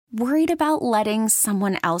Worried about letting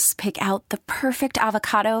someone else pick out the perfect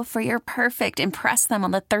avocado for your perfect impress them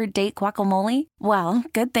on the third date guacamole? Well,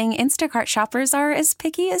 good thing Instacart shoppers are as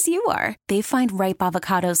picky as you are. They find ripe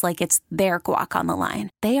avocados like it's their guac on the line.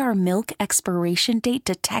 They are milk expiration date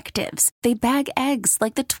detectives. They bag eggs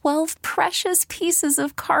like the 12 precious pieces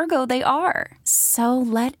of cargo they are. So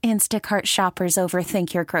let Instacart shoppers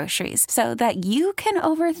overthink your groceries so that you can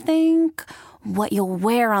overthink what you'll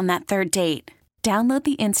wear on that third date. Download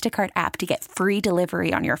the Instacart app to get free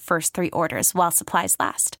delivery on your first 3 orders while supplies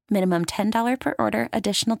last. Minimum $10 per order.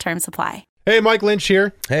 Additional terms apply. Hey, Mike Lynch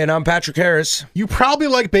here. Hey, and I'm Patrick Harris. You probably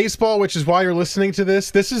like baseball, which is why you're listening to this.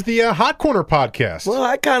 This is the Hot Corner podcast. Well,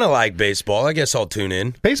 I kind of like baseball. I guess I'll tune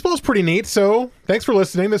in. Baseball's pretty neat, so thanks for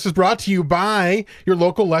listening. This is brought to you by your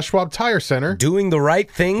local Les Schwab Tire Center. Doing the right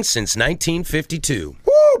thing since 1952.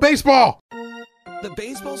 Woo, baseball! The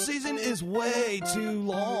baseball season is way too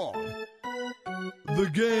long. The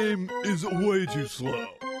game is way too slow.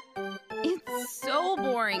 It's so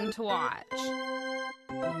boring to watch.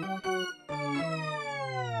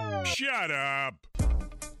 Shut up.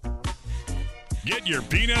 Get your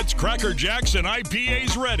peanuts, Cracker Jacks, and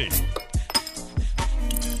IPAs ready.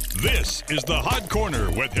 This is the Hot Corner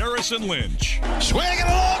with Harrison Lynch. Swinging a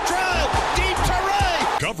long drive, deep to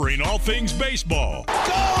right. Covering all things baseball.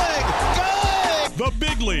 Going. The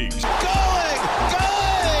big leagues. Going.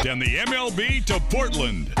 And the MLB to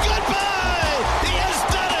Portland. Goodbye. He has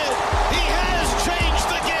done it. He has changed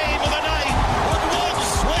the game of the night with one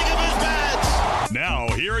swing of his bats. Now,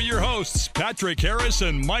 here are your hosts, Patrick Harris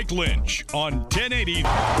and Mike Lynch on 1080.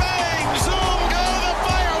 Bang, zoom, go the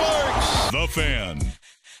fireworks. The Fan.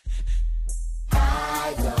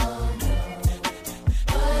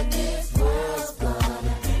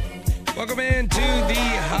 Welcome into the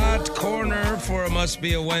Hot Corner for It Must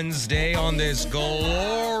Be a Wednesday on this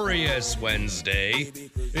glorious Wednesday.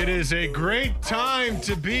 It is a great time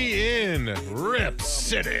to be in Rip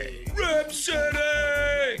City. Rip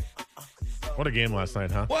City! What a game last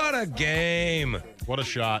night, huh? What a game. What a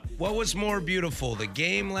shot. What was more beautiful, the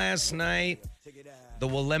game last night, the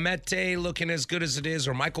Willamette looking as good as it is,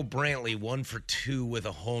 or Michael Brantley 1 for 2 with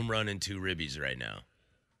a home run and 2 ribbies right now?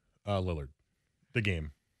 Lillard. The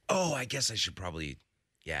game. Oh, I guess I should probably,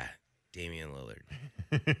 Damian Lillard.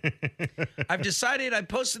 I've decided, I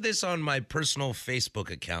posted this on my personal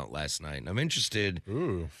Facebook account last night, and I'm interested.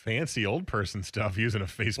 Ooh, fancy old person stuff using a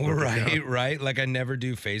Facebook account. Right. Like I never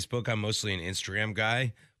do Facebook. I'm mostly an Instagram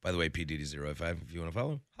guy. By the way, PDD005, if you want to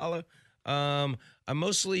follow, holla. I'm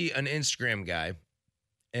mostly an Instagram guy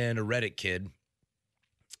and a Reddit kid.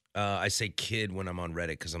 I say kid when I'm on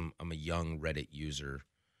Reddit because I'm a young Reddit user.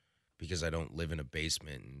 Because I don't live in a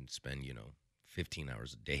basement and spend, 15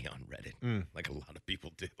 hours a day on Reddit, like a lot of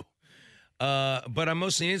people do. But I'm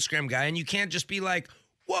mostly an Instagram guy, and you can't just be like,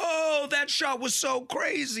 whoa, that shot was so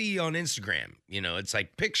crazy on Instagram. It's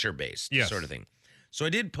like picture-based sort of thing. So I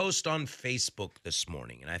did post on Facebook this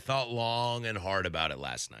morning, and I thought long and hard about it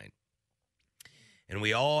last night. And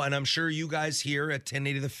and I'm sure you guys here at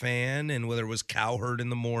 1080 The Fan, and whether it was Cowherd in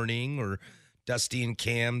the morning or Dusty and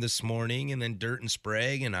Cam this morning, and then Dirt and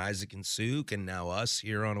Sprague and Isaac and Sook, and now us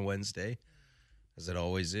here on a Wednesday, as it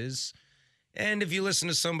always is. And if you listen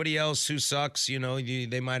to somebody else who sucks,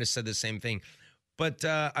 they might have said the same thing. But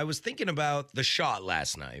I was thinking about the shot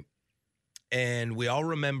last night, and we all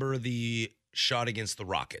remember the shot against the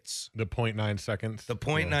Rockets. The 0.9 seconds. The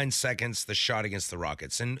 0.9 seconds, the shot against the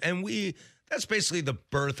Rockets. And that's basically the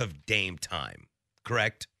birth of Dame time,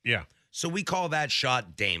 correct? Yeah. So we call that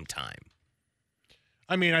shot Dame time.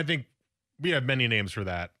 I mean, I think we have many names for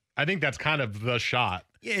that. I think that's kind of the shot.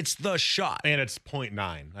 Yeah, it's the shot. And it's 0.9,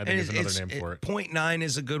 I think is another name for it. 0.9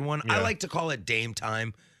 is a good one. Yeah. I like to call it Dame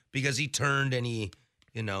time because he turned and he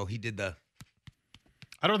did the...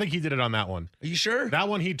 I don't think he did it on that one. Are you sure? That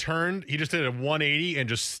one he turned, he just did a 180 and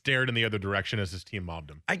just stared in the other direction as his team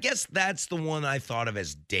mobbed him. I guess that's the one I thought of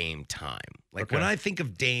as Dame time. When I think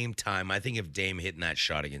of Dame time, I think of Dame hitting that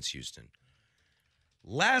shot against Houston.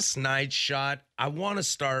 Last night's shot, I want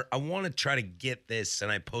to try to get this,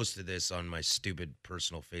 and I posted this on my stupid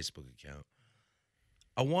personal Facebook account.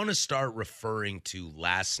 I want to start referring to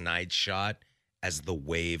last night's shot as the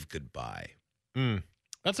wave goodbye.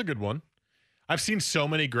 That's a good one. I've seen so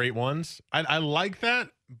many great ones. I like that,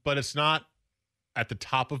 but it's not at the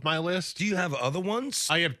top of my list. Do you have other ones?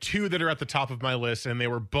 I have 2 that are at the top of my list, and they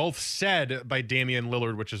were both said by Damian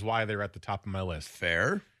Lillard, which is why they're at the top of my list.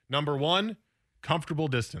 Fair. Number 1, comfortable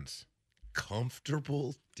distance.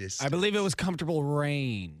 Comfortable distance. I believe it was comfortable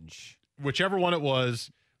range. Whichever one it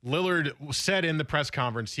was, Lillard said in the press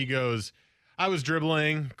conference, he goes, I was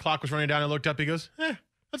dribbling, clock was running down, I looked up, he goes,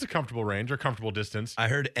 That's a comfortable range or comfortable distance. I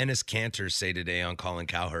heard Enes Kanter say today on Colin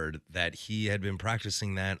Cowherd that he had been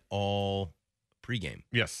practicing that all pregame.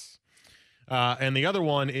 Yes. And the other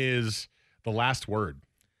one is the last word.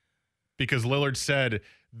 Because Lillard said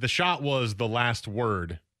the shot was the last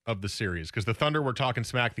word of the series. Because the Thunder were talking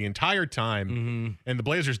smack the entire time, and the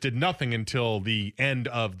Blazers did nothing until the end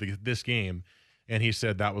of this game. And he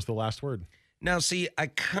said that was the last word. Now, see, I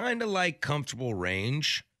kind of like comfortable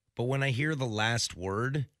range, but when I hear the last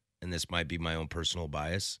word, and this might be my own personal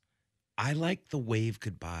bias, I like the wave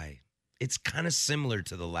goodbye. It's kind of similar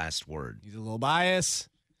to the last word. He's a little biased.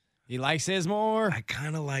 He likes his more. I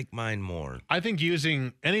kind of like mine more. I think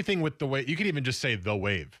using anything with the wave, you could even just say the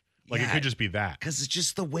wave. Like, it could just be that. Because it's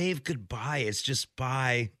just the wave goodbye. It's just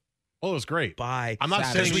bye. Oh, it was great. Bye. I'm not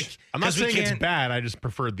saying it's bad. I just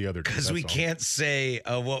preferred the other two. Because we can't say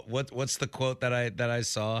what's the quote that I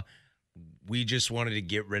saw? We just wanted to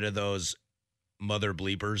get rid of those mother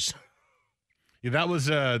bleepers. Yeah, that was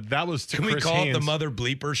to Can Chris we call Haynes. it the mother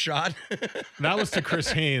bleeper shot? That was to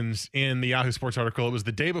Chris Haynes in the Yahoo Sports article. It was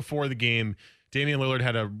the day before the game. Damian Lillard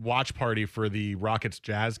had a watch party for the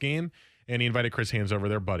Rockets-Jazz game, and he invited Chris Haynes over,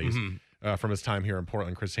 their buddies, from his time here in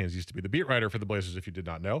Portland. Chris Haynes used to be the beat writer for the Blazers, if you did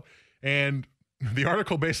not know. And the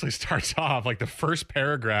article basically starts off, like the first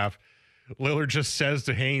paragraph, Lillard just says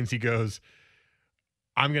to Haynes, he goes,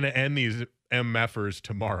 I'm going to end these MFers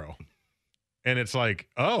tomorrow. And it's like,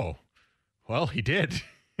 oh, well, he did.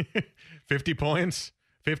 50 points,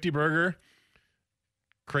 50 burger,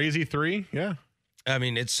 crazy three. Yeah. I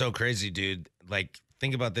mean, it's so crazy, dude. Like,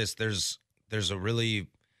 think about this. There's a really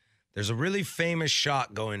famous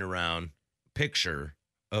shot going around, picture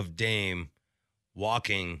of Dame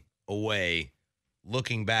walking away,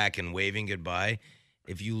 looking back and waving goodbye.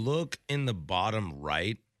 If you look in the bottom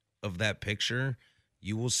right of that picture,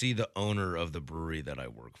 you will see the owner of the brewery that I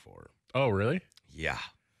work for. Oh, really? Yeah.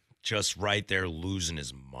 Just right there losing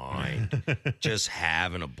his mind. Just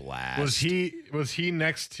having a blast. Was he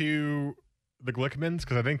next to the Glickmans?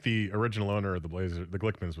 Because I think the original owner of the Blazers, the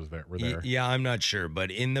Glickmans, were there. Yeah, I'm not sure.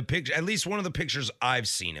 But in the picture, at least one of the pictures I've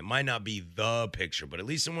seen, it might not be the picture, but at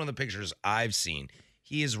least in one of the pictures I've seen,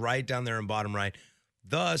 he is right down there in bottom right.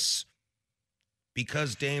 Thus,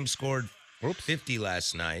 because Dame scored 50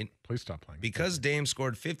 last night. Please stop playing. Because Dame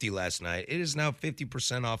scored 50 last night, it is now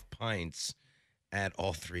 50% off pints at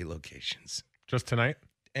all three locations. Just tonight?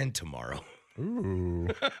 And tomorrow. Ooh.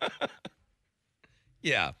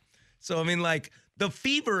 Yeah. So, I mean, like, the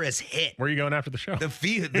fever has hit. Where are you going after the show? The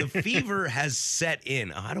fever has set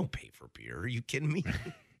in. I don't pay for beer. Are you kidding me?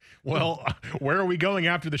 Well, where are we going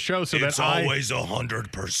after the show so it's that always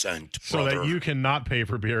 100%, so that you cannot pay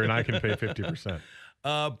for beer and I can pay 50%.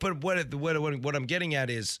 But what I'm getting at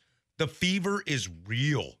is the fever is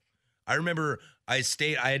real. I remember I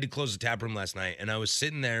had to close the tap room last night, and I was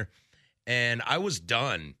sitting there, and I was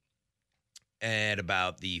done at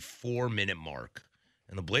about the 4-minute mark,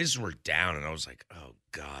 and the Blazers were down, and I was like, oh,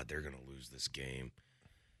 God, they're going to lose this game.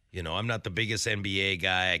 You know, I'm not the biggest NBA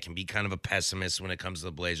guy. I can be kind of a pessimist when it comes to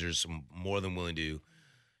the Blazers. I'm more than willing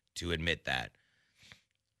to admit that.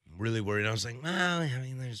 I'm really worried. I was like, well, I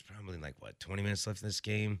mean, there's probably 20 minutes left in this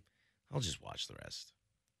game. I'll just watch the rest.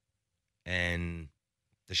 And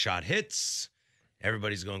the shot hits.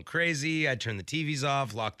 Everybody's going crazy. I turned the TVs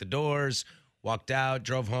off, locked the doors, walked out,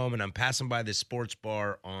 drove home, and I'm passing by this sports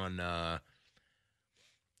bar on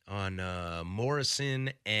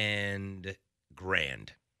Morrison and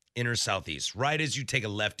Grand, inner southeast. Right as you take a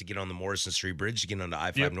left to get on the Morrison Street Bridge to get onto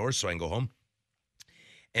I-5 North so I can go home.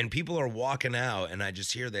 And people are walking out, and I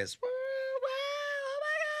just hear this.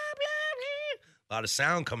 A lot of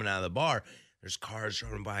sound coming out of the bar. There's cars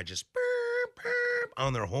driving by just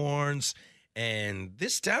on their horns. And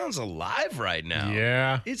this town's alive right now.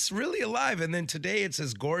 Yeah. It's really alive. And then today it's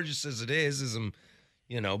as gorgeous as it is.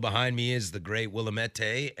 Behind me is the great Willamette.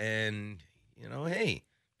 And, hey,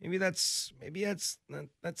 maybe that's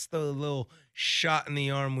the little shot in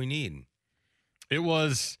the arm we need. It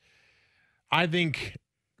was, I think,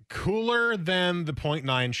 cooler than the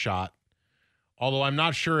 .9 shot. Although I'm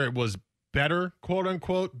not sure it was better, quote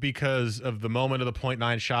unquote, because of the moment of the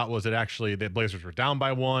 .9 shot was it actually the Blazers were down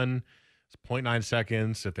by 1. It's 0.9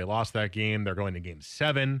 seconds. If they lost that game, they're going to game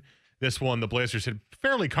 7. This one, the Blazers had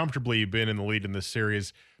fairly comfortably been in the lead in this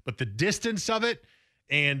series, but the distance of it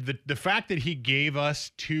and the fact that he gave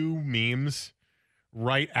us 2 memes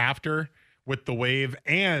right after with the wave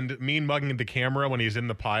and mean mugging the camera when he's in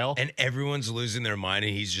the pile. And everyone's losing their mind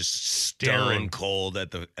and he's just staring cold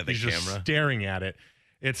at the camera. Just staring at it.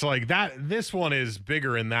 It's like that. This one is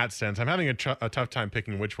bigger in that sense. I'm having a tough time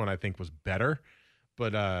picking which one I think was better,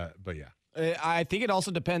 but yeah. I think it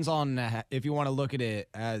also depends on if you want to look at it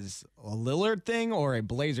as a Lillard thing or a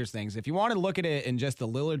Blazers thing. If you want to look at it in just the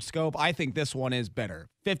Lillard scope, I think this one is better.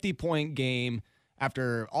 50-point game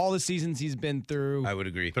after all the seasons he's been through. I would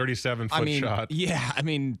agree. 37-foot shot. Yeah,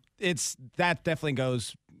 that definitely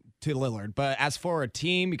goes to Lillard. But as for a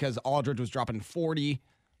team, because Aldridge was dropping 40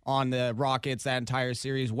 on the Rockets that entire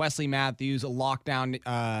series, Wesley Matthews, a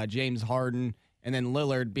lockdown James Harden, and then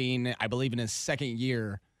Lillard being, I believe, in his second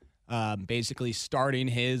year, basically starting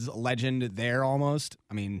his legend there almost.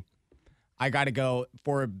 I mean, I got to go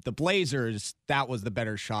for the Blazers. That was the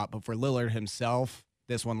better shot. But for Lillard himself,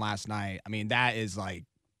 this one last night, I mean, that is like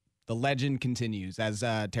the legend continues, as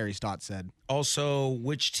Terry Stott said. Also,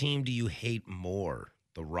 which team do you hate more,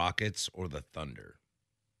 the Rockets or the Thunder?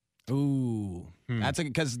 Ooh, that's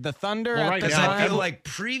because the Thunder. Well, right now, I feel like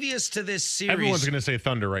previous to this series, everyone's going to say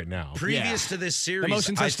Thunder right now. Previous to this series,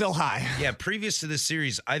 emotions are still high. Yeah, previous to this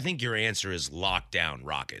series, I think your answer is lockdown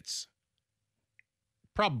Rockets.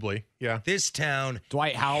 Probably, yeah. This town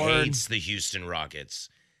Dwight Howard hates the Houston Rockets.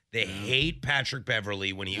 They hate Patrick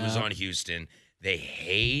Beverly when he was on Houston. They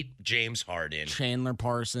hate James Harden. Chandler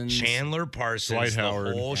Parsons, Dwight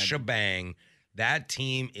Howard. The whole shebang. That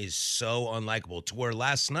team is so unlikable. To where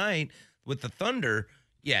last night with the Thunder,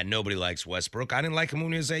 yeah, nobody likes Westbrook. I didn't like him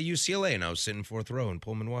when he was at UCLA, and I was sitting fourth row in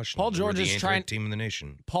Pullman, Washington. Paul George is trying team in the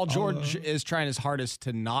nation. Paul George is trying his hardest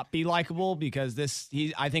to not be likable because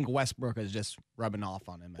I think Westbrook is just rubbing off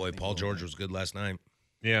on him. Boy, Paul George was good last night.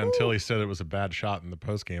 Yeah, until he said it was a bad shot in the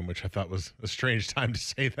postgame, which I thought was a strange time to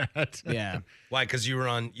say that. Yeah. Why? Because you were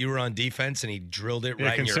on defense and he drilled it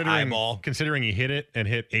right in your eyeball. Considering he hit it and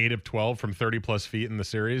hit 8 of 12 from 30-plus feet in the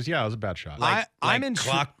series, yeah, it was a bad shot.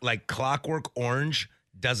 Like Clockwork Orange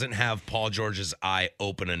doesn't have Paul George's eye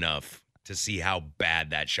open enough to see how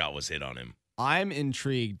bad that shot was hit on him. I'm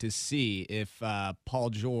intrigued to see if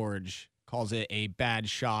Paul George calls it a bad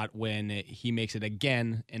shot when he makes it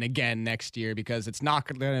again and again next year, because it's not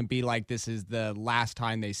going to be like this is the last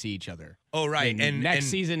time they see each other. Oh, right. And next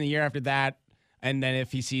season, the year after that, and then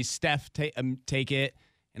if he sees Steph take it,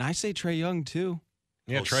 and I say Trae Young too.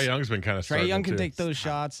 Yeah, Trae Young's been kind of Trae Young can too. take those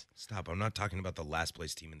shots. Stop. I'm not talking about the last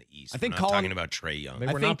place team in the East. I think I'm not talking about Trae Young. They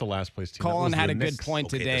were not the last place team. Colin had a good point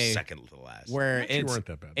today. The second to the last. Where Actually it's weren't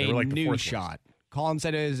that bad. They were a like the new fourth shot. Colin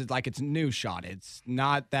said it's a new shot. It's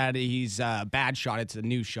not that he's a bad shot. It's a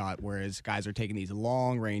new shot, whereas guys are taking these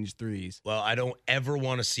long-range threes. Well, I don't ever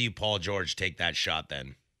want to see Paul George take that shot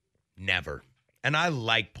then. Never. And I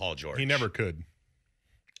like Paul George. He never could.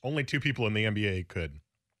 Only 2 people in the NBA could.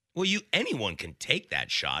 Well, anyone can take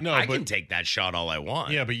that shot. No, I can take that shot all I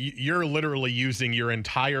want. Yeah, but you're literally using your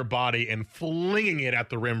entire body and flinging it at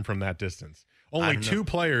the rim from that distance. Only 2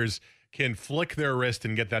 players can flick their wrist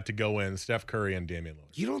and get that to go in, Steph Curry and Damian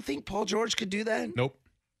Lillard. You don't think Paul George could do that? Nope.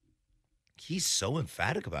 He's so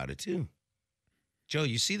emphatic about it, too. Joe,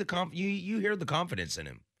 you see you hear the confidence in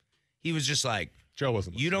him. He was just like, Joe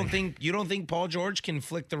wasn't listening. You don't think Paul George can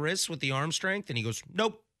flick the wrist with the arm strength? And he goes,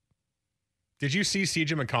 nope. Did you see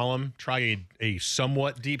C.J. McCollum try a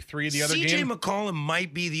somewhat deep three the other game? C.J. McCollum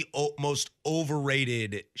might be the most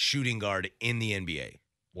overrated shooting guard in the NBA.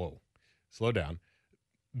 Whoa. Slow down.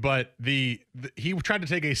 But he tried to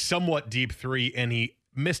take a somewhat deep three, and he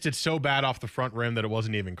missed it so bad off the front rim that it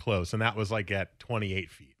wasn't even close, and that was like at 28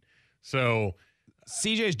 feet. So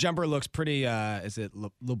CJ's jumper looks pretty, is it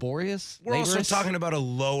laborious? We're also talking about a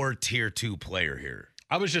lower tier 2 player here.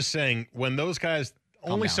 I was just saying, when those guys,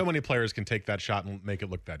 only so many players can take that shot and make it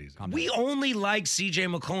look that easy. We only like C.J.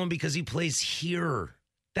 McCollum because he plays here.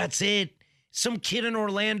 That's it. Some kid in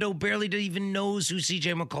Orlando barely even knows who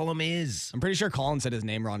C.J. McCollum is. I'm pretty sure Colin said his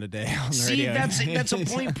name wrong today on the radio. That's a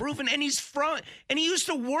point proven, and he used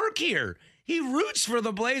to work here. He roots for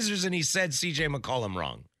the Blazers, and he said C.J. McCollum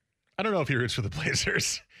wrong. I don't know if he roots for the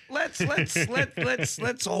Blazers. Let's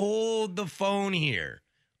hold the phone here.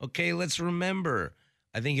 Okay, let's remember.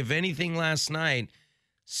 I think if anything last night,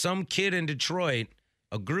 some kid in Detroit,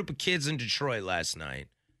 a group of kids in Detroit last night,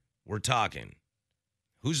 we're talking.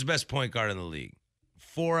 Who's the best point guard in the league?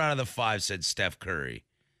 4 out of the 5 said Steph Curry.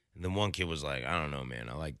 And then one kid was like, I don't know, man.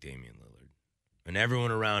 I like Damian Lillard. And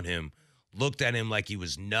everyone around him looked at him like he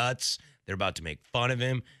was nuts. They're about to make fun of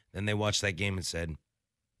him. Then they watched that game and said,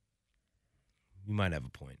 you might have a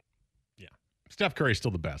point. Yeah. Steph Curry's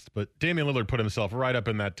still the best, but Damian Lillard put himself right up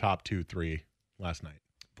in that top 2-3 last night.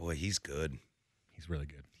 Boy, he's good. He's really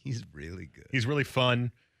good. He's really good. He's really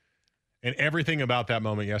fun. And everything about that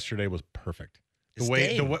moment yesterday was perfect.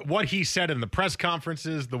 What he said in the press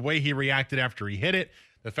conferences, the way he reacted after he hit it,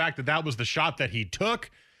 the fact that was the shot that he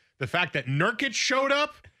took, the fact that Nurkic showed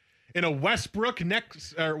up in a Westbrook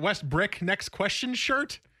next question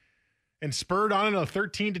shirt and spurred on a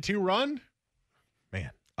 13-2 run.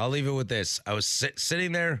 Man. I'll leave it with this. I was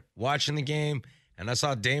sitting there watching the game, and I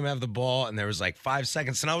saw Dame have the ball, and there was like 5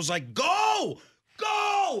 seconds, and I was like, go!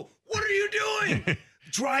 What are you doing?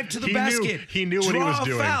 Drive to the basket. He knew what he was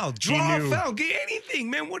doing. Draw a foul. Get anything,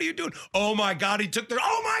 man. What are you doing? Oh, my God, he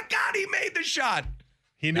made the shot.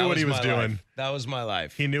 He knew what he was doing. That was my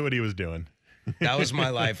life. He knew what he was doing. That was my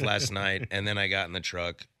life last night, and then I got in the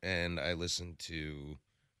truck, and I listened to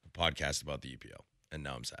a podcast about the EPL, and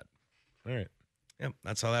now I'm sad. All right. Yep,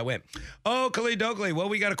 that's how that went. Oakley Dokley. Well,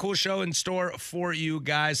 we got a cool show in store for you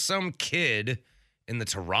guys. Some kid in the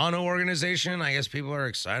Toronto organization, I guess people are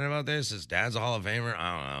excited about this. His dad's a Hall of Famer.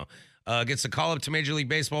 I don't know. Gets a call up to Major League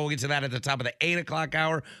Baseball. We'll get to that at the top of the 8 o'clock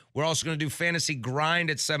hour. We're also going to do Fantasy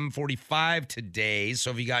Grind at 7:45 today.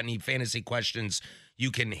 So if you got any fantasy questions,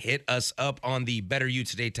 you can hit us up on the Better You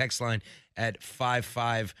Today text line at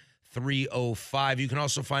 55305. You can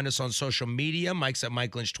also find us on social media. Mike's at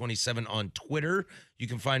Mike Lynch 27 on Twitter. You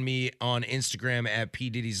can find me on Instagram at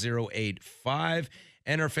PDiddy085.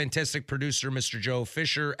 And our fantastic producer, Mr. Joe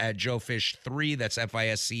Fisher, at JoeFish3. That's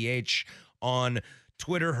FISCH on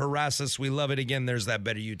Twitter. Harass us. We love it. Again, there's that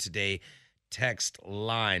Better You Today text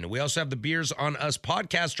line. We also have the Beers on Us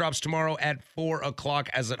podcast drops tomorrow at 4 o'clock,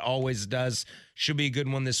 as it always does. Should be a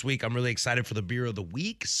good one this week. I'm really excited for the Beer of the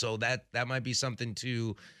Week, so that might be something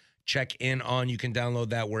to check in on. You can download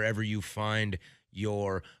that wherever you find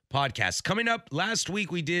your podcasts. Coming up, last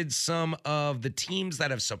week we did some of the teams that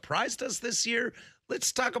have surprised us this year.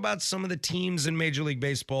 Let's talk about some of the teams in Major League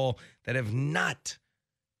Baseball that have not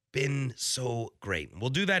been so great. We'll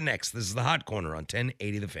do that next. This is the Hot Corner on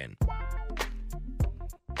 1080 The Fan.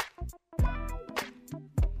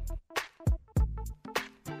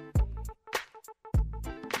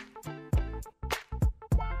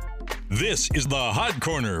 This is the Hot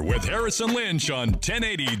Corner with Harrison Lynch on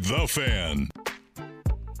 1080 The Fan.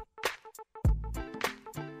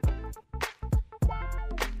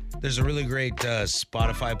 There's a really great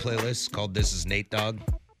Spotify playlist called This Is Nate Dogg.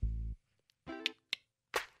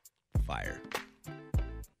 Fire.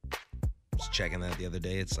 Was checking that the other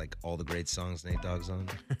day. It's like all the great songs Nate Dogg's on.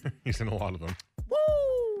 He's in a lot of them.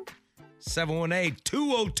 Woo!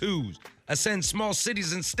 718-202s. Ascend small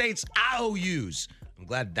cities and states IOUs. I'm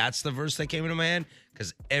glad that's the verse that came into my head,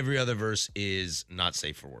 because every other verse is not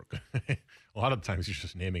safe for work. A lot of times you're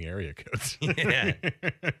just naming area codes. Yeah.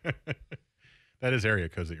 That is area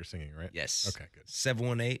codes that you're singing, right? Yes. Okay, good.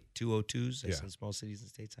 718-202s. Yeah. Ascend small cities and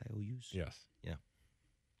states IOUs. Yes. Yeah.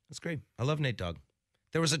 That's great. I love Nate Dogg.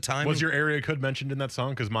 There was a time. Was your area code mentioned in that song?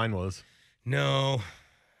 Because mine was. No.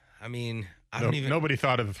 I mean, don't even. Nobody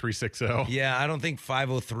thought of the 360. Yeah, I don't think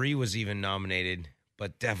 503 was even nominated,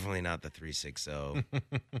 but definitely not the 360.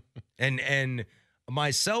 And my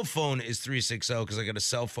cell phone is 360 because I got a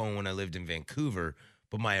cell phone when I lived in Vancouver,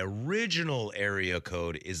 but my original area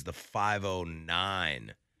code is the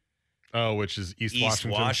 509. Oh, which is East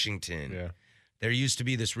Washington. Yeah. There used to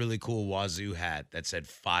be this really cool Wazoo hat that said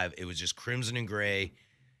 5. It was just crimson and gray,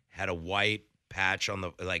 had a white patch on the,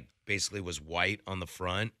 like, basically was white on the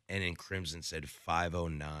front, and in crimson said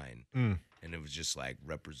 509. And it was just like,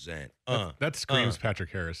 represent. That screams Patrick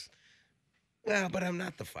Harris. Well, but I'm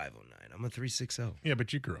not the 509. I'm a 360. Yeah,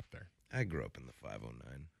 but you grew up there. I grew up in the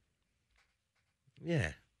 509.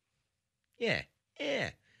 Yeah.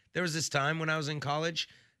 There was this time when I was in college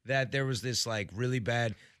that there was this, like, really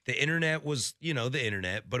bad. The internet was, the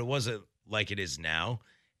internet, but it wasn't like it is now.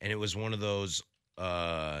 And it was one of those,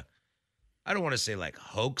 I don't want to say like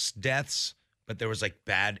hoax deaths, but there was like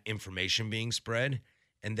bad information being spread.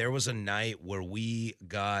 And there was a night where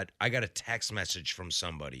I got a text message from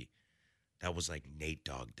somebody that was like, Nate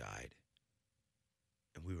Dogg died.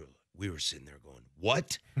 And we were sitting there going,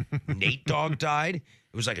 what? Nate Dogg died?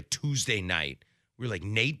 It was like a Tuesday night. We were like,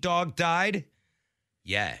 Nate Dogg died?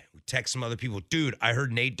 Yeah. We text some other people. Dude, I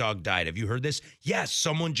heard Nate Dogg died. Have you heard this? Yes,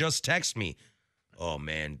 someone just texted me. Oh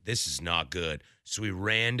man, this is not good. So we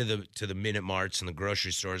ran to the Minute Marts and the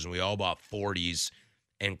grocery stores, and we all bought 40s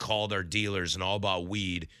and called our dealers and all bought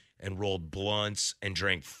weed and rolled blunts and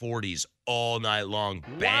drank 40s all night long,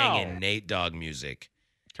 banging Nate Dogg music.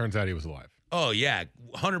 Turns out he was alive. Oh yeah,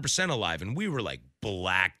 100% alive. And we were like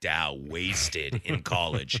blacked out, wasted in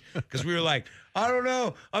college because we were like, I don't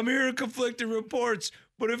know, I'm hearing conflicting reports,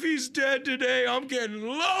 but if he's dead today, I'm getting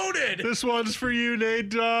loaded. This one's for you, Nate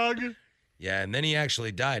Dogg. Yeah, and then he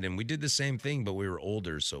actually died, and we did the same thing, but we were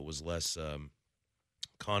older, so it was less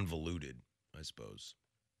convoluted, I suppose.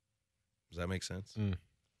 Does that make sense?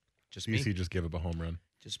 Just me? BC just gave up a home run.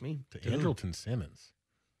 Just me? To Andrelton Simmons.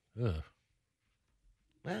 Ugh.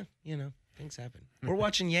 Well, things happen. We're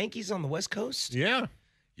watching Yankees on the West Coast. Yeah.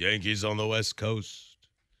 Yankees on the West Coast.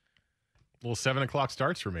 Little 7 o'clock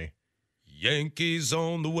starts for me. Yankees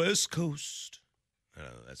on the West Coast. I know,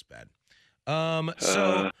 that's bad.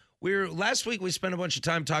 So last week we spent a bunch of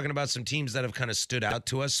time talking about some teams that have kind of stood out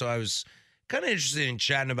to us. So I was kind of interested in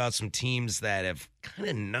chatting about some teams that have kind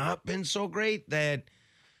of not been so great, that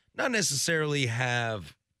not necessarily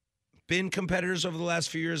have been competitors over the last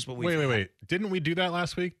few years, but wait. Didn't we do that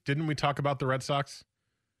last week? Didn't we talk about the Red Sox?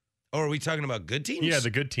 Oh, are we talking about good teams? Yeah, the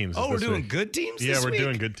good teams. Oh, we're doing week. good teams Yeah, this we're week?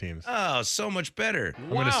 doing good teams. Oh, so much better. I'm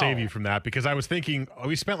going to save you from that because I was thinking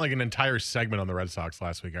we spent like an entire segment on the Red Sox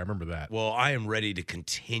last week. I remember that. Well, I am ready to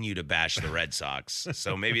continue to bash the Red Sox,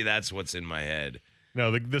 so maybe that's what's in my head.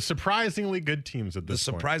 No, the surprisingly good teams at this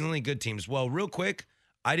point. The surprisingly good teams. Well, real quick,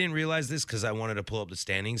 I didn't realize this because I wanted to pull up the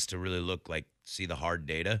standings to really see the hard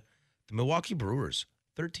data. The Milwaukee Brewers,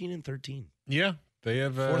 13-13. Yeah, they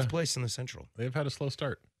have fourth place in the Central. They've had a slow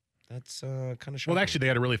start. That's kind of shocking. Well, actually, they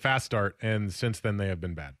had a really fast start, and since then they have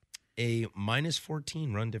been bad. A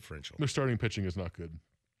 -14 run differential. Their starting pitching is not good.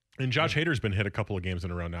 And Josh Hader's been hit a couple of games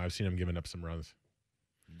in a row now. I've seen him giving up some runs.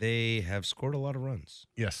 They have scored a lot of runs.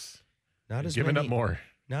 Yes. Not as giving many, up more.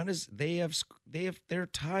 Not as they're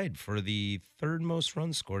tied for the third most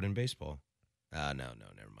runs scored in baseball. No,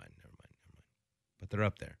 never mind. But they're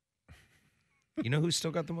up there. You know who's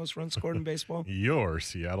still got the most runs scored in baseball? Your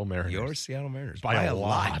Seattle Mariners. By a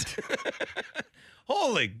lot.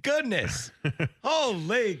 Holy goodness.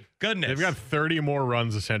 Holy goodness. They've got 30 more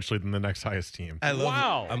runs essentially than the next highest team.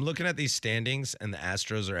 Wow. I'm looking at these standings, and the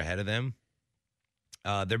Astros are ahead of them.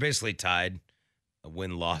 They're basically tied, a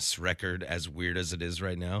win-loss record, as weird as it is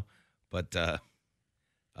right now. But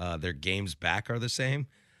their games back are the same.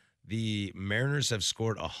 The Mariners have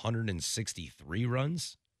scored 163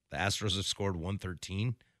 runs. The Astros have scored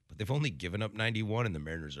 113, but they've only given up 91, and the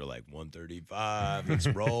Mariners are like 135. Let's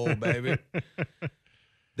roll, baby.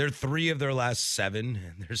 They're 3 of their last 7,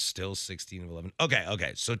 and they're still 16 of 11.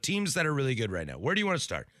 Okay. So teams that are really good right now. Where do you want to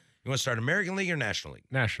start? You want to start American League or National League?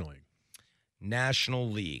 National League. National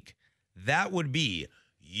League. That would be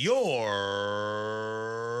your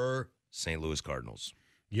St. Louis Cardinals.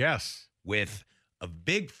 Yes. With a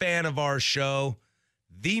big fan of our show,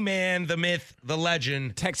 the man, the myth, the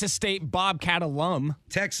legend. Texas State Bobcat alum.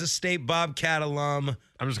 I'm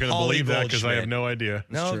just going to believe that because I have no idea.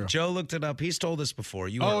 No, Joe looked it up. He's told us before.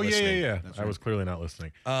 You weren't listening. Yeah. I was clearly not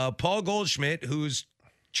listening. Paul Goldschmidt, who's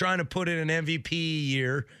trying to put in an MVP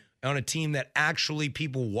year on a team that actually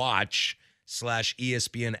people watch /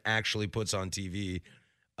 ESPN actually puts on TV.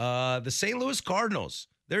 The St. Louis Cardinals,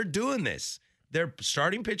 they're doing this. Their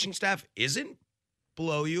starting pitching staff isn't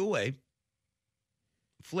blow you away.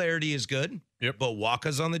 Flaherty is good. Yep. But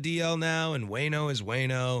Waka's on the DL now, and Waino is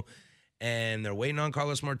Waino. And they're waiting on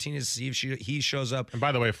Carlos Martinez to see if he shows up. And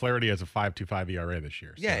by the way, Flaherty has a 5.25 ERA this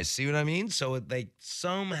year. So. Yeah, see what I mean? So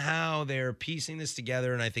somehow they're piecing this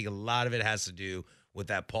together, and I think a lot of it has to do with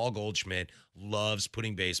that Paul Goldschmidt loves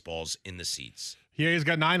putting baseballs in the seats. Yeah, he's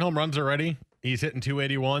got 9 home runs already. He's hitting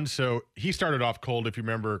 281. So he started off cold, if you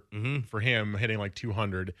remember, for him, hitting like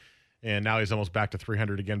 200. And now he's almost back to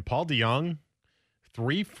 300 again. Paul DeJong,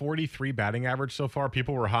 343 batting average so far.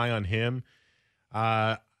 People were high on him.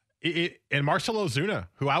 And Marcell Ozuna,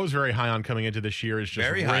 who I was very high on coming into this year, is just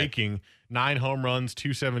raking 9 home runs,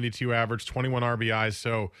 272 average, 21 RBIs.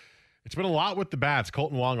 So it's been a lot with the bats.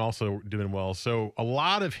 Colton Wong also doing well. So a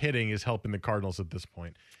lot of hitting is helping the Cardinals at this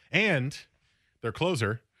point. And their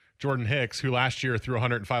closer, Jordan Hicks, who last year threw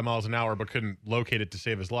 105 miles an hour but couldn't locate it to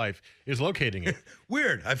save his life, is locating it.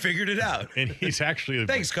 Weird. I figured it out. And he's actually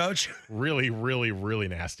thanks, Coach. Really, really, really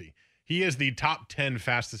nasty. He is the top 10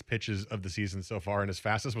 fastest pitches of the season so far, and his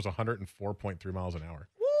fastest was 104.3 miles an hour.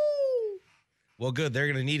 Woo! Well, good. They're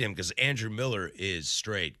going to need him because Andrew Miller is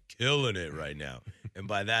straight killing it right now. And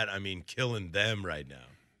by that, I mean killing them right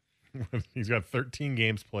now. He's got 13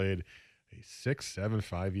 games played, a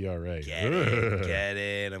 6.75 ERA. Get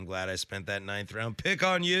it. I'm glad I spent that 9th round pick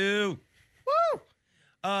on you. Woo!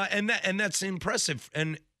 And that's impressive.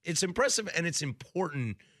 And it's impressive and it's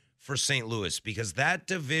important for St. Louis because that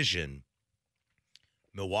division,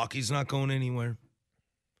 Milwaukee's not going anywhere.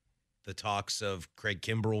 The talks of Craig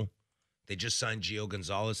Kimbrell, they just signed Gio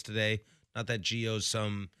Gonzalez today. Not that Gio's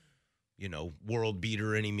some, world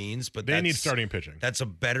beater any means, but they need starting pitching. That's a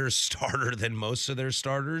better starter than most of their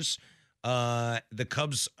starters. The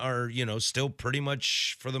Cubs are, still pretty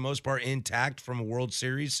much for the most part intact from a World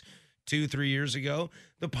Series 2-3 years ago.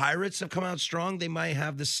 The Pirates have come out strong. They might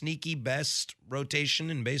have the sneaky best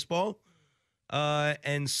rotation in baseball.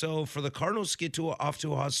 And so for the Cardinals to get off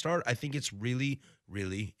to a hot start, I think it's really,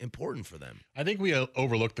 really important for them. I think we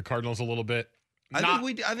overlooked the Cardinals a little bit.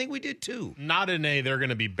 I think we did too. Not in a they're going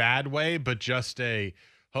to be bad way, but just a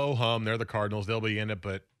ho-hum. They're the Cardinals. They'll be in it,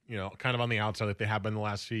 but, kind of on the outside like they have been the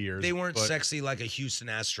last few years. They weren't sexy like a Houston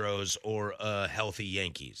Astros or a healthy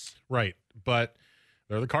Yankees. Right, but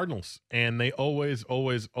they're the Cardinals, and they always,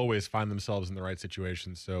 always, always find themselves in the right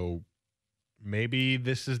situation. So maybe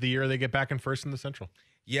this is the year they get back in first in the Central.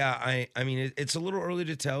 Yeah, I mean, it's a little early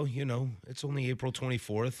to tell. It's only April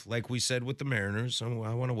 24th. Like we said with the Mariners, I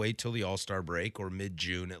want to wait till the All-Star break or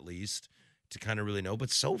mid-June at least to kind of really know.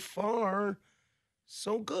 But so far,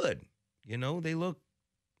 so good.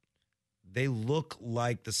 They look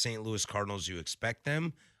like the St. Louis Cardinals you expect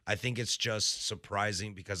them. I think it's just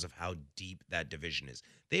surprising because of how deep that division is.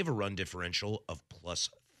 They have a run differential of plus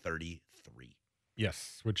 33.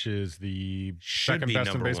 Yes, which is the Should second be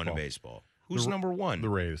best number in one in baseball. Who's The- number one? The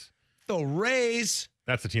Rays. The Rays.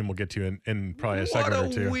 That's the team we'll get to in probably a second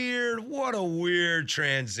or two. What a weird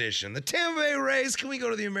transition. The Tampa Bay Rays. Can we go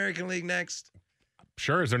to the American League next?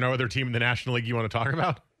 Sure. Is there no other team in the National League you want to talk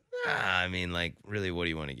about? I mean, really, what do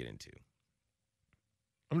you want to get into?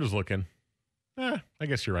 I'm just looking. I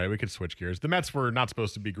guess you're right. We could switch gears. The Mets were not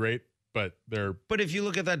supposed to be great, but they're... But if you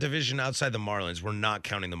look at that division outside the Marlins, we're not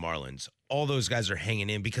counting the Marlins. All those guys are hanging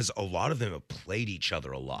in because a lot of them have played each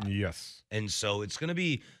other a lot. Yes. And so it's going to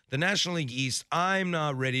be the National League East. I'm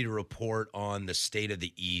not ready to report on the state of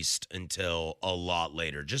the East until a lot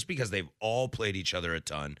later, just because they've all played each other a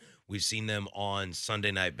ton. We've seen them on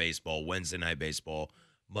Sunday Night Baseball, Wednesday Night Baseball,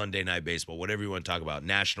 Monday Night Baseball, whatever you want to talk about,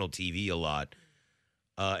 national TV a lot.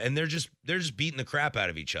 And they're just beating the crap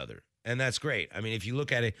out of each other. And that's great. I mean, if you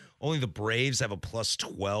look at it, only the Braves have a plus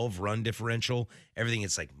 12 run differential. Everything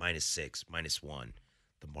is like -6, -1.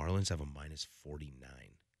 The Marlins have a minus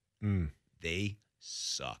 49. They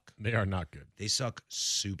suck. They are not good. They suck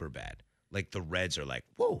super bad. Like the Reds are like,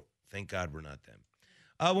 whoa, thank God we're not them.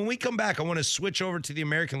 When we come back, I want to switch over to the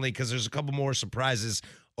American League because there's a couple more surprises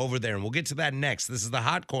over there. And we'll get to that next. This is the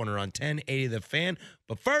Hot Corner on 1080 The Fan.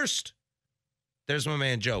 But first, there's my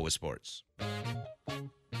man Joe with sports.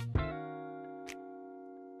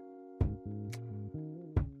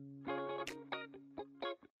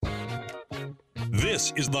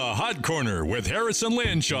 This is the Hot Corner with Harrison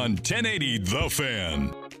Lynch on 1080 The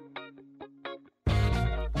Fan.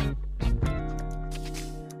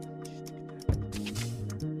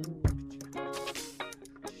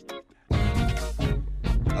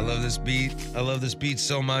 I love this beat. I love this beat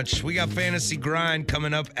so much. We got Fantasy Grind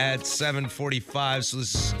coming up at 7:45, so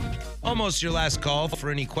this is almost your last call for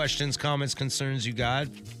any questions, comments, concerns you got.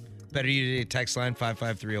 Better you text line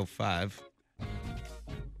 55305.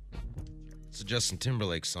 It's a Justin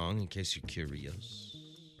Timberlake song, in case you're curious.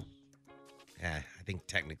 I think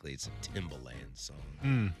technically it's a Timbaland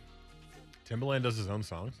song. Timbaland does his own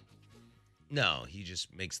songs? No, he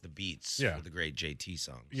just makes the beats for the great JT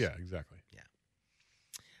songs. Yeah, exactly.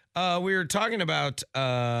 We were talking about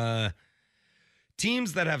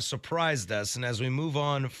teams that have surprised us, and as we move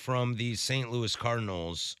on from the St. Louis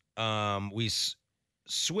Cardinals, we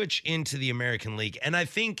switch into the American League. And I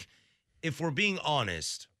think if we're being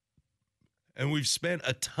honest, and we've spent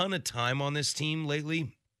a ton of time on this team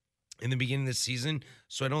lately in the beginning of the season,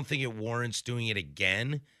 so I don't think it warrants doing it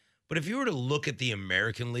again. But if you were to look at the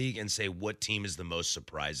American League and say what team is the most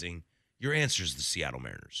surprising, your answer is the Seattle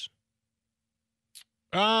Mariners.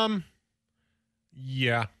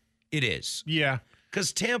 Yeah. It is. Yeah.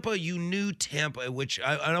 Because Tampa, you knew Tampa, which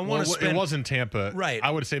I don't want to spend. It wasn't Tampa. Right.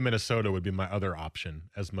 I would say Minnesota would be my other option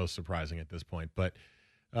as most surprising at this point. But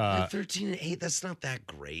 13-8, that's not that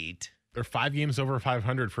great. they're 5 games over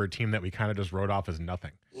 500 for a team that we kind of just wrote off as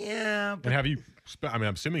nothing. Yeah. But and have you I'm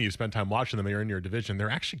assuming you spent time watching them. You're in your division. They're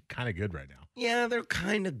actually kind of good right now. yeah, they're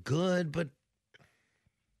kind of good, but.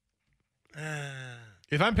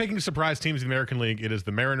 If I'm picking surprise teams in the American League, it is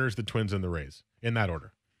the Mariners, the Twins, and the Rays in that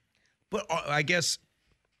order. But I guess,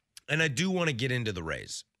 and I do want to get into the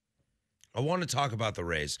Rays. I want to talk about the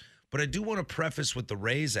Rays, but I do want to preface with the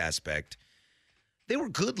Rays aspect. They were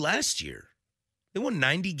good last year. They won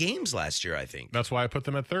 90 games last year, I think. That's why I put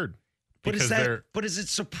them at third. But is it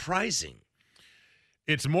surprising?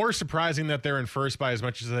 It's more surprising that they're in first by as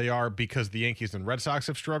much as they are because the Yankees and Red Sox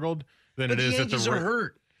have struggled than But it is the that the Yankees are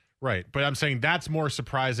hurt. Right. But I'm saying that's more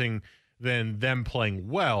surprising than them playing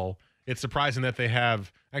well. It's surprising that they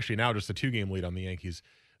have actually now just a 2-game lead on the Yankees.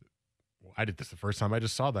 I did this the first time I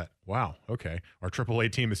just saw that. Wow. Okay. Our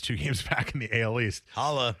AAA team is 2 games back in the AL East.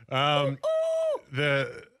 Holla.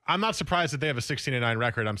 I'm not surprised that they have a 16-9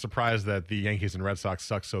 record. I'm surprised that the Yankees and Red Sox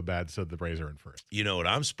suck so bad so the Rays are in first. You know what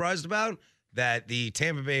I'm surprised about? That the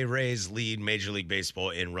Tampa Bay Rays lead Major League Baseball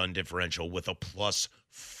in run differential with a plus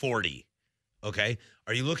 40. Okay.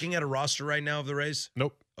 Are you looking at a roster right now of the Rays?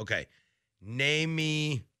 Nope. Okay. Name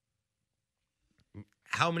me,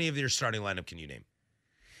 how many of your starting lineup can you name?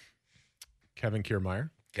 Kevin Kiermaier.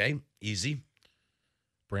 Okay. Easy.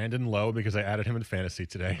 Brandon Lowe, because I added him in fantasy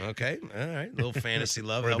today. Okay. All right. A little fantasy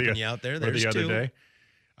love Or helping you out there. There's the other two. day.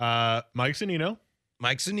 Mike Zunino.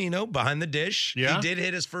 Mike Zunino behind the dish. Yeah. He did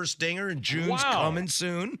hit his first dinger, and June's Wow. coming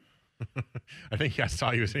soon. I think I saw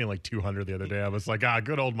he was hitting like 200 the other day. I was like,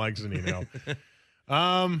 good old Mike Zunino.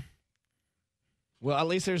 Well, at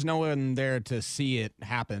least there's no one there to see it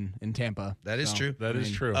happen in Tampa. That is true. That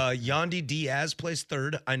is true. Yandy Diaz plays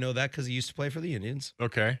third. I know that because he used to play for the Indians.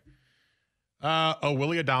 Okay.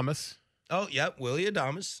 Willie Adames. Oh, yeah. Willie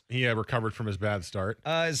Adames. He recovered from his bad start.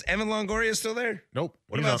 Is Evan Longoria still there? Nope.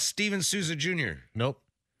 What He's about up. Steven Souza Jr.? Nope.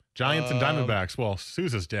 Giants and Diamondbacks. Well,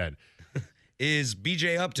 Souza's dead. Is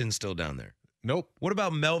BJ Upton still down there? Nope. What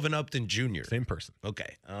about Melvin Upton Jr.? Same person.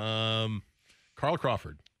 Okay. Carl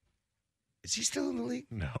Crawford. Is he still in the league?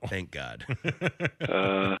 No. Thank God.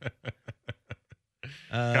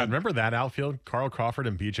 God, remember that outfield? Carl Crawford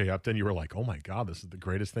and BJ Upton. You were like, oh my God, this is the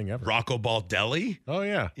greatest thing ever. Rocco Baldelli? Oh,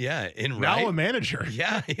 yeah. Yeah. In Now right. a manager.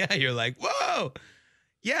 Yeah. You're like, whoa.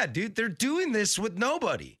 Yeah, dude, they're doing this with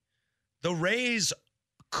nobody. The Rays,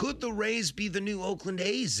 could the Rays be the new Oakland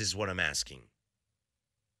A's is what I'm asking.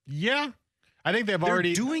 Yeah. I think they're They're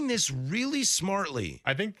doing this really smartly.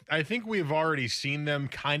 I think we've already seen them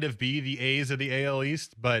kind of be the A's of the AL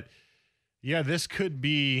East, but yeah, this could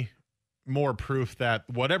be more proof that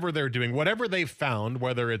whatever they're doing, whatever they've found,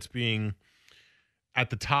 whether it's being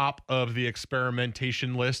at the top of the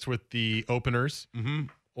experimentation list with the openers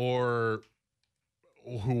or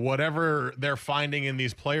whatever they're finding in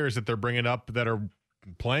these players that they're bringing up that are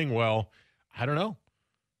playing well, I don't know.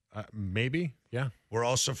 Maybe, yeah. We're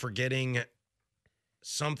also forgetting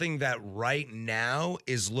something that right now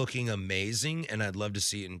is looking amazing, and I'd love to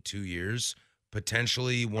see it in 2 years.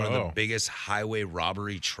 Potentially one of the biggest highway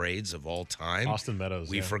robbery trades of all time. Austin Meadows.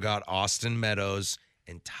 We forgot Austin Meadows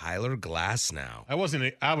and Tyler Glasnow. I was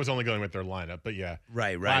only going with their lineup, but yeah.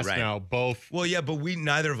 Right. Glasnow, both. Well, yeah, but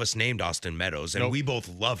neither of us named Austin Meadows, and we both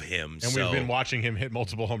love him. And we've been watching him hit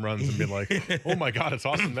multiple home runs and been like, oh my God, it's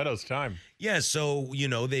Austin Meadows' time. Yeah, so,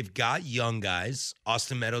 they've got young guys.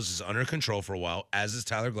 Austin Meadows is under control for a while, as is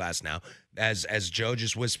Tyler Glasnow. As Joe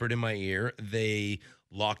just whispered in my ear, they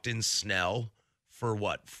locked in Snell for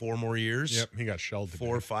what, 4 more years? Yep, he got shelled today.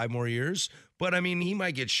 4 or 5 more years. But, I mean, he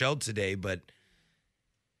might get shelled today, but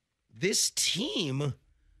this team,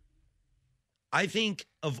 I think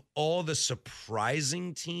of all the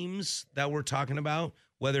surprising teams that we're talking about,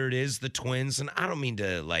 whether it is the Twins, and I don't mean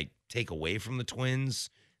to, take away from the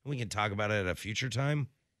Twins. We can talk about it at a future time.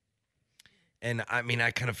 And, I mean,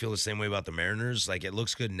 I kind of feel the same way about the Mariners. It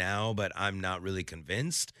looks good now, but I'm not really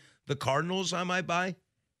convinced. The Cardinals I might buy,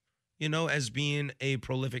 as being a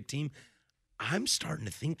prolific team. I'm starting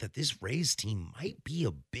to think that this Rays team might be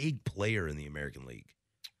a big player in the American League.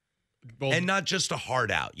 Well, And not just a hard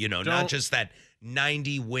out, not just that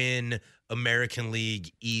 90-win American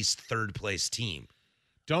League East third-place team.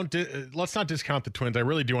 Let's not discount the Twins. I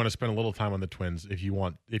really do want to spend a little time on the Twins if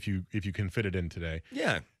you can fit it in today.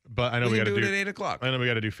 Yeah. But I know we got to do it at 8:00. I know we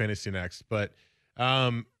got to do fantasy next, but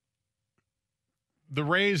the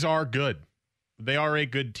Rays are good. They are a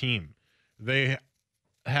good team. They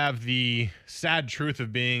have the sad truth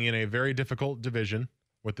of being in a very difficult division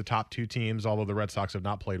with the top 2 teams, although the Red Sox have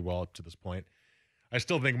not played well up to this point. I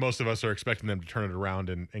still think most of us are expecting them to turn it around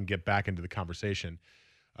and get back into the conversation.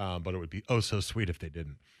 But it would be so sweet if they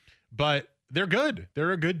didn't. But they're good.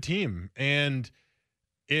 They're a good team. And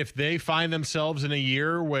if they find themselves in a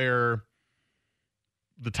year where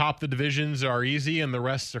the top of the divisions are easy and the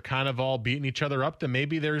rest are kind of all beating each other up, then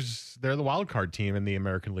maybe they're the wild card team in the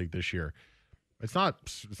American League this year. It's not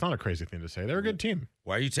a crazy thing to say. They're a good team.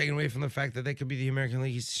 Why are you taking away from the fact that they could be the American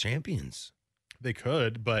League East champions? They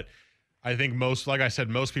could, but I think most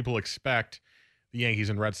people expect the Yankees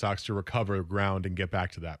and Red Sox to recover ground and get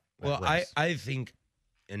back to that. Well, race. I think,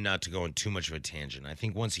 and not to go on too much of a tangent, I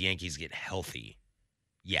think once the Yankees get healthy,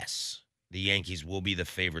 yes, the Yankees will be the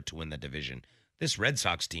favorite to win the division. This Red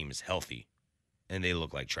Sox team is healthy, and they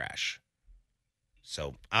look like trash.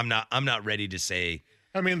 So I'm not ready to say.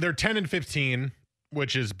 I mean, they're 10-15,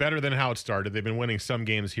 which is better than how it started. They've been winning some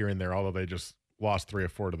games here and there, although they just lost 3 or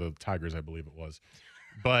 4 to the Tigers, I believe it was.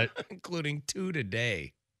 But including 2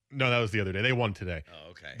 today. No, that was the other day. They won today. Oh,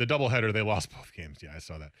 okay. The doubleheader, they lost both games. Yeah, I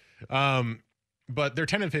saw that. But they're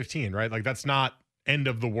 10-15, right? That's not end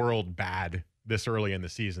of the world bad this early in the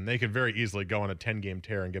season. They could very easily go on a 10-game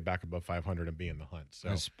tear and get back above 500 and be in the hunt. So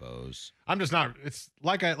I suppose. I'm just not. It's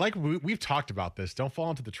like we've talked about this. Don't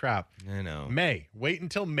fall into the trap. I know. Wait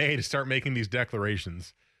until May to start making these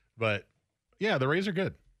declarations. But yeah, the Rays are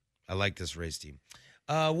good. I like this Rays team.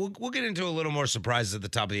 We'll get into a little more surprises at the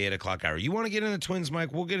top of the 8 o'clock hour. You want to get in the Twins,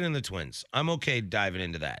 Mike? We'll get in the Twins. I'm okay diving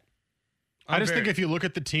into that. I just think if you look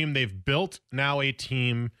at the team, they've built now a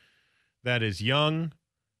team that is young.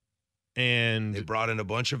 And they brought in a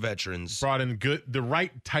bunch of veterans. Brought in the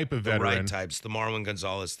right type of veteran. The right types. The Marwin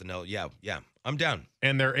Gonzalez, the no. Yeah. I'm down.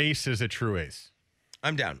 And their ace is a true ace.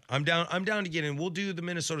 I'm down to get in. We'll do the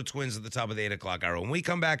Minnesota Twins at the top of the 8 o'clock hour. When we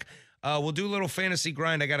come back, we'll do a little fantasy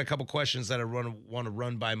grind. I got a couple questions that I want to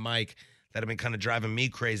run by Mike that have been kind of driving me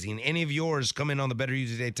crazy. And any of yours, come in on the Better You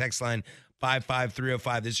Today text line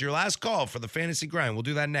 55305. This is your last call for the fantasy grind. We'll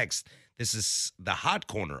do that next. This is the Hot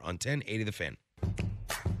Corner on 1080 The Fan.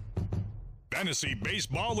 Fantasy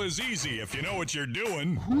baseball is easy if you know what you're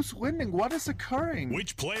doing. Who's winning? What is occurring?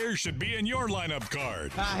 Which player should be in your lineup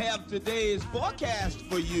card? I have today's forecast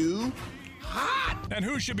for you. Hot! And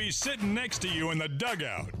who should be sitting next to you in the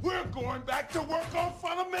dugout? We're going back to work on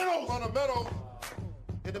fundamentals.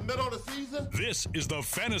 In the middle of the season? This is the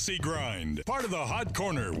Fantasy Grind, part of the Hot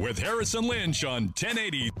Corner with Harrison Lynch on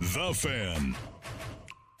 1080 The Fan.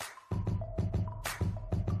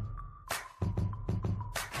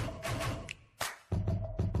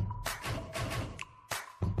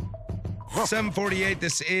 $7:48.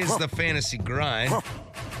 This is the Fantasy Grind.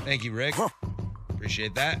 Thank you, Rick.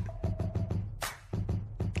 Appreciate that.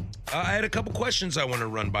 I had a couple questions I want to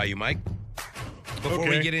run by you, Mike. Before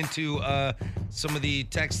we get into some of the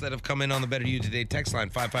texts that have come in on the Better You Today text line,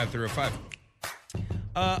 55305.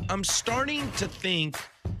 I'm starting to think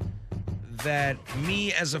that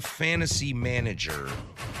me as a fantasy manager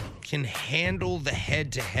can handle the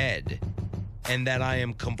head-to-head and that I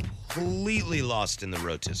am completely lost in the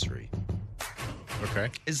rotisserie.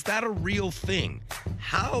 Okay. Is that a real thing?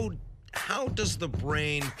 How does the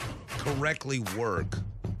brain correctly work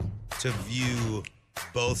to view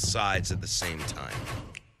both sides at the same time?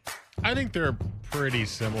 I think they're pretty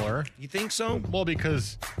similar. You think so? Well,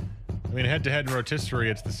 because, I mean, head-to-head and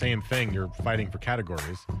rotisserie, it's the same thing. You're fighting for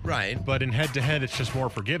categories. Right. But in head-to-head, it's just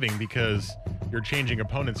more forgiving because you're changing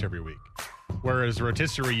opponents every week. Whereas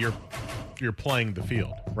rotisserie, you're playing the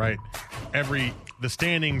field, right? The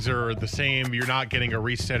standings are the same. You're not getting a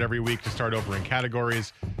reset every week to start over in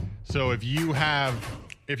categories. So if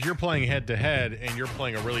you're playing head-to-head and you're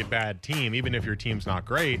playing a really bad team, even if your team's not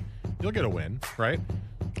great, you'll get a win, right?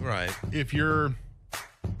 Right. If your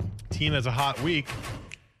team has a hot week,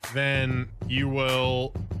 then you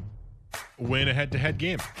will win a head-to-head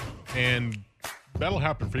game. And that'll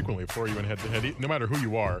happen frequently for you in head-to-head, no matter who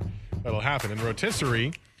you are. That'll happen. In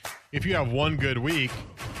rotisserie, if you have one good week,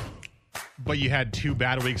 but you had 2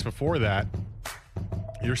 bad weeks before that,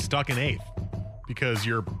 you're stuck in 8th because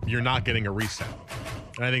you're not getting a reset.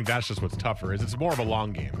 And I think that's just what's tougher. Is it's more of a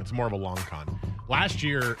long game. It's more of a long con. Last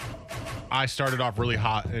year, I started off really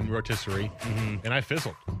hot in rotisserie, and I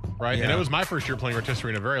fizzled, right? Yeah. And it was my first year playing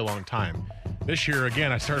rotisserie in a very long time. This year,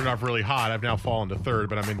 again, I started off really hot. I've now fallen to 3rd,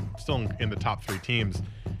 but I'm still in the top 3 teams.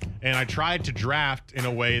 And I tried to draft in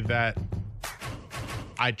a way that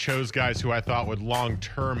I chose guys who I thought would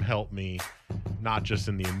long-term help me, not just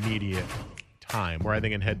in the immediate time, where I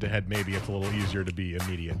think in head-to-head maybe it's a little easier to be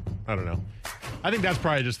immediate. I don't know. I think that's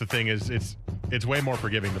probably just the thing is it's way more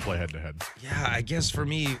forgiving to play head-to-head. Yeah, I guess for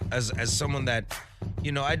me as someone that,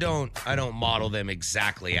 I don't model them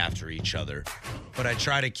exactly after each other, but I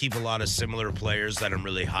try to keep a lot of similar players that I'm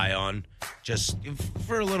really high on, just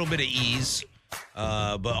for a little bit of ease,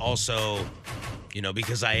 but also,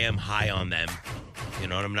 because I am high on them,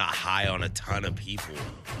 and I'm not high on a ton of people.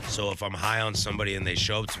 So if I'm high on somebody and they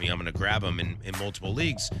show up to me, I'm going to grab them in multiple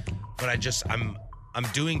leagues. But I'm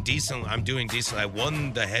doing decent. I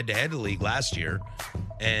won the head-to-head league last year,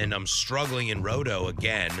 and I'm struggling in Roto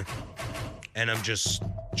again. And I'm just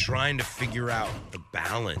trying to figure out the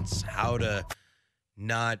balance, how to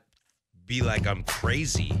not be like I'm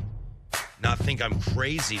crazy, not think I'm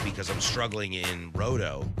crazy because I'm struggling in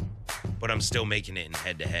Roto, but I'm still making it in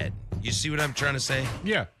head-to-head. You see what I'm trying to say?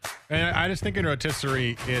 Yeah. And I just think in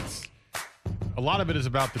rotisserie, a lot of it is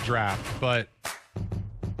about the draft, but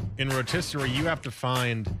in rotisserie, you have to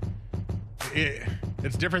find it.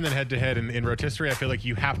 It's different than head-to-head. In rotisserie, I feel like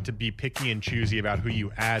you have to be picky and choosy about who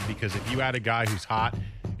you add, because if you add a guy who's hot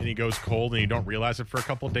and he goes cold and you don't realize it for a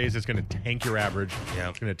couple of days, it's going to tank your average. Yeah.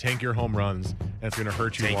 It's going to tank your home runs, and it's going to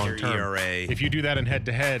hurt you long term. Your ERA. If you do that in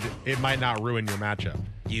head-to-head, it might not ruin your matchup.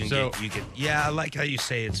 Yeah, I like how you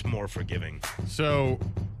say it's more forgiving. So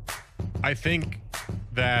I think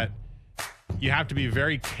that you have to be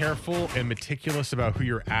very careful and meticulous about who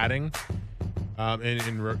you're adding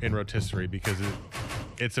in rotisserie, because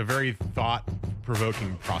it's a very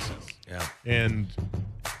thought-provoking process. Yeah. And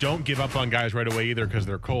don't give up on guys right away either because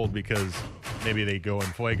they're cold, because maybe they go in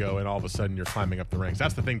fuego and all of a sudden you're climbing up the ranks.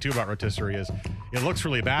 That's the thing too about rotisserie is it looks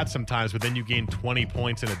really bad sometimes, but then you gain 20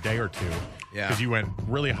 points in a day or two because you went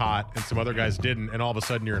really hot and some other guys didn't, and all of a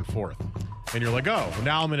sudden you're in fourth. And you're like, oh,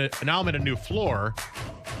 now I'm in a new floor.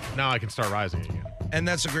 Now I can start rising again. And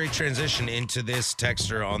that's a great transition into this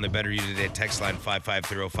texter on the Better You Today text line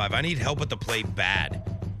 55305. I need help with the play bad.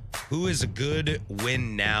 Who is a good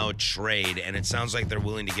win now trade? And it sounds like they're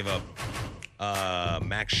willing to give up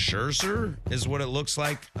Max Scherzer is what it looks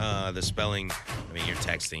like. The spelling, I mean, you're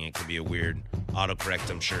texting. It could be a weird autocorrect.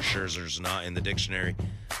 I'm sure Scherzer's not in the dictionary.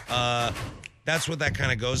 That's what that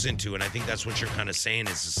kind of goes into, and I think that's what you're kind of saying.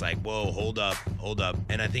 It's just like, whoa, hold up.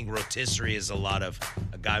 And I think rotisserie is a lot of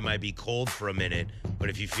a guy might be cold for a minute, but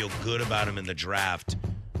if you feel good about him in the draft,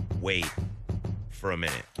 wait for a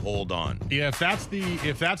minute, hold on. Yeah,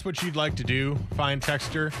 if that's what you'd like to do, fine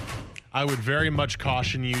texter, I would very much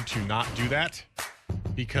caution you to not do that,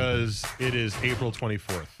 because it is April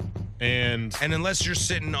 24th. And unless you're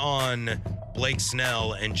sitting on Blake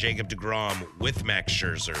Snell and Jacob deGrom with Max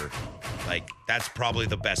Scherzer, like, that's probably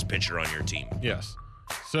the best pitcher on your team. Yes.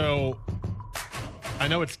 So I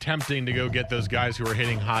know it's tempting to go get those guys who are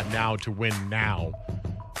hitting hot now to win now,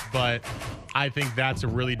 but I think that's a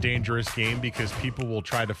really dangerous game because people will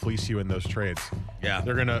try to fleece you in those trades. Yeah.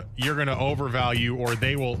 You're gonna overvalue, or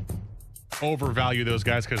they will overvalue those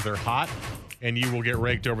guys because they're hot, and you will get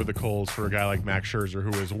raked over the coals for a guy like Max Scherzer,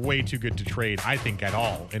 who is way too good to trade, I think, at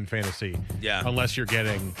all in fantasy. Yeah. Unless you're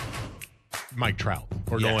getting Mike Trout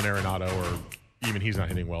or Nolan Arenado, or even he's not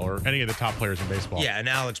hitting well, or any of the top players in baseball. Yeah, and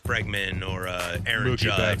Alex Bregman or Aaron Mookie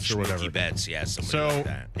Judge Betts or whatever. Mookie Betts, yeah, somebody so like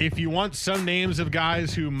that. If you want some names of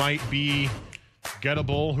guys who might be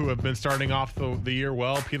gettable, who have been starting off the year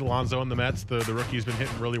well, Pete Alonso in the Mets, the rookie's been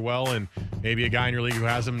hitting really well, and maybe a guy in your league who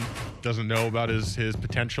has him doesn't know about his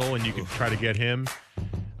potential, and you can try to get him.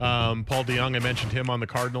 Paul DeYoung, I mentioned him on the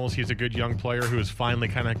Cardinals. He's a good young player who is finally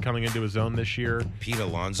kind of coming into his own this year. Pete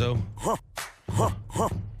Alonso.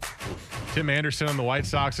 Tim Anderson on the White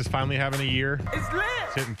Sox is finally having a year. It's lit.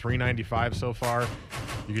 He's hitting .395 so far.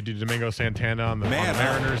 You could do Domingo Santana on the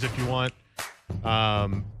Mariners if you want.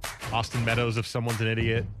 Austin Meadows if someone's an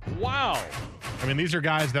idiot. Wow. I mean, these are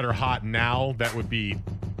guys that are hot now that would be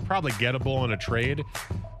probably gettable in a trade,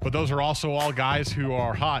 but those are also all guys who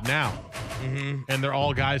are hot now. Mm-hmm. And they're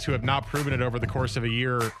all guys who have not proven it over the course of a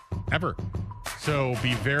year ever. So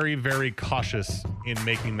be very, very cautious in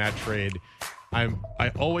making that trade. I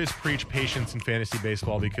always preach patience in fantasy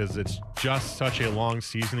baseball because it's just such a long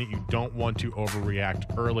season that you don't want to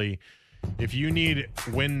overreact early. If you need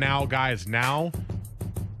win now guys now,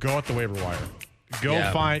 go at the waiver wire.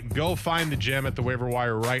 Go find the gem at the waiver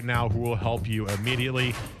wire right now who will help you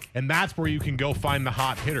immediately. And that's where you can go find the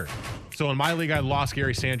hot hitter. So in my league, I lost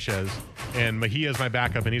Gary Sanchez, and Mejia's my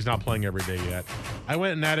backup, and he's not playing every day yet. I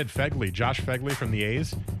went and added Josh Fegley from the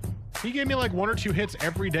A's. He gave me like 1 or 2 hits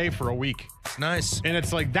every day for a week. It's nice. And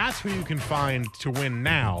it's like, that's who you can find to win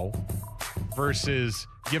now versus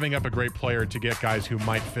giving up a great player to get guys who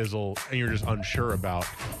might fizzle and you're just unsure about.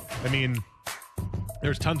 I mean,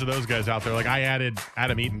 there's tons of those guys out there. Like, I added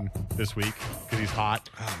Adam Eaton this week because he's hot.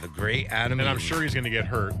 Oh, the great Adam And Eaton. I'm sure he's going to get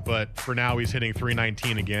hurt, but for now he's hitting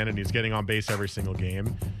 .319 again, and he's getting on base every single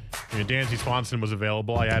game. I mean, Dansby Swanson was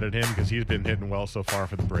available. I added him because he's been hitting well so far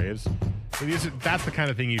for the Braves. So that's the kind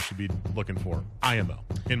of thing you should be looking for, IMO,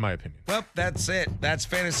 in my opinion. Well, that's it. That's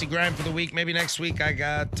Fantasy Grind for the week. Maybe next week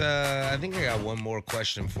I think I got one more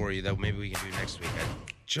question for you that maybe we can do next week. I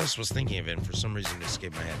just was thinking of it, and for some reason it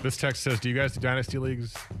escaped my head. This text says, do you guys do Dynasty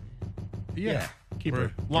Leagues? Yeah.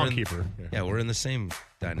 Keeper. Keeper. Yeah, we're in the same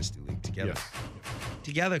Dynasty League together. Yes.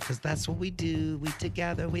 Together, because that's what we do. We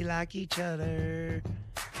together, we like each other.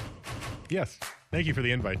 Yes. Thank you for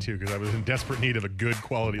the invite, too, because I was in desperate need of a good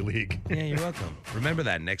quality league. Yeah, you're welcome. Remember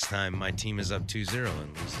that next time my team is up 2-0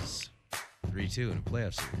 and loses 3-2 in a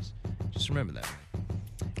playoff series. Just remember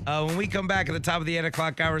that. When we come back at the top of the 8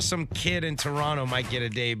 o'clock hour, some kid in Toronto might get a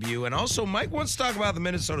debut. And also, Mike wants to talk about the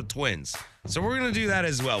Minnesota Twins. So we're going to do that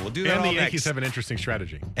as well. We'll do that all next. And the Yankees have an interesting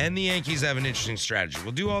strategy.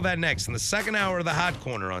 We'll do all that next in the second hour of the Hot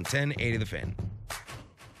Corner on 1080 The Fan.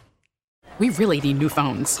 We really need new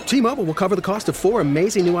phones. T-Mobile will cover the cost of 4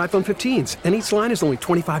 amazing new iPhone 15s, and each line is only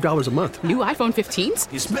 $25 a month. New iPhone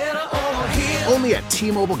 15s? It's better over here. Only at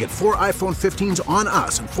T-Mobile, get 4 iPhone 15s on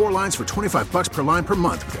us and 4 lines for $25 per line per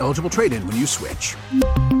month with eligible trade-in when you switch.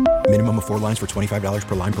 Minimum of 4 lines for $25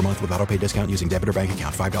 per line per month with autopay discount using debit or bank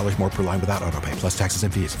account. $5 more per line without autopay, plus taxes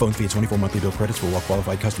and fees. Phone fee at 24 monthly bill credits for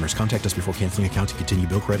well-qualified customers. Contact us before canceling account to continue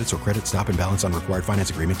bill credits or credit stop and balance on required finance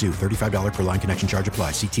agreement due. $35 per line connection charge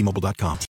applies. See T-Mobile.com.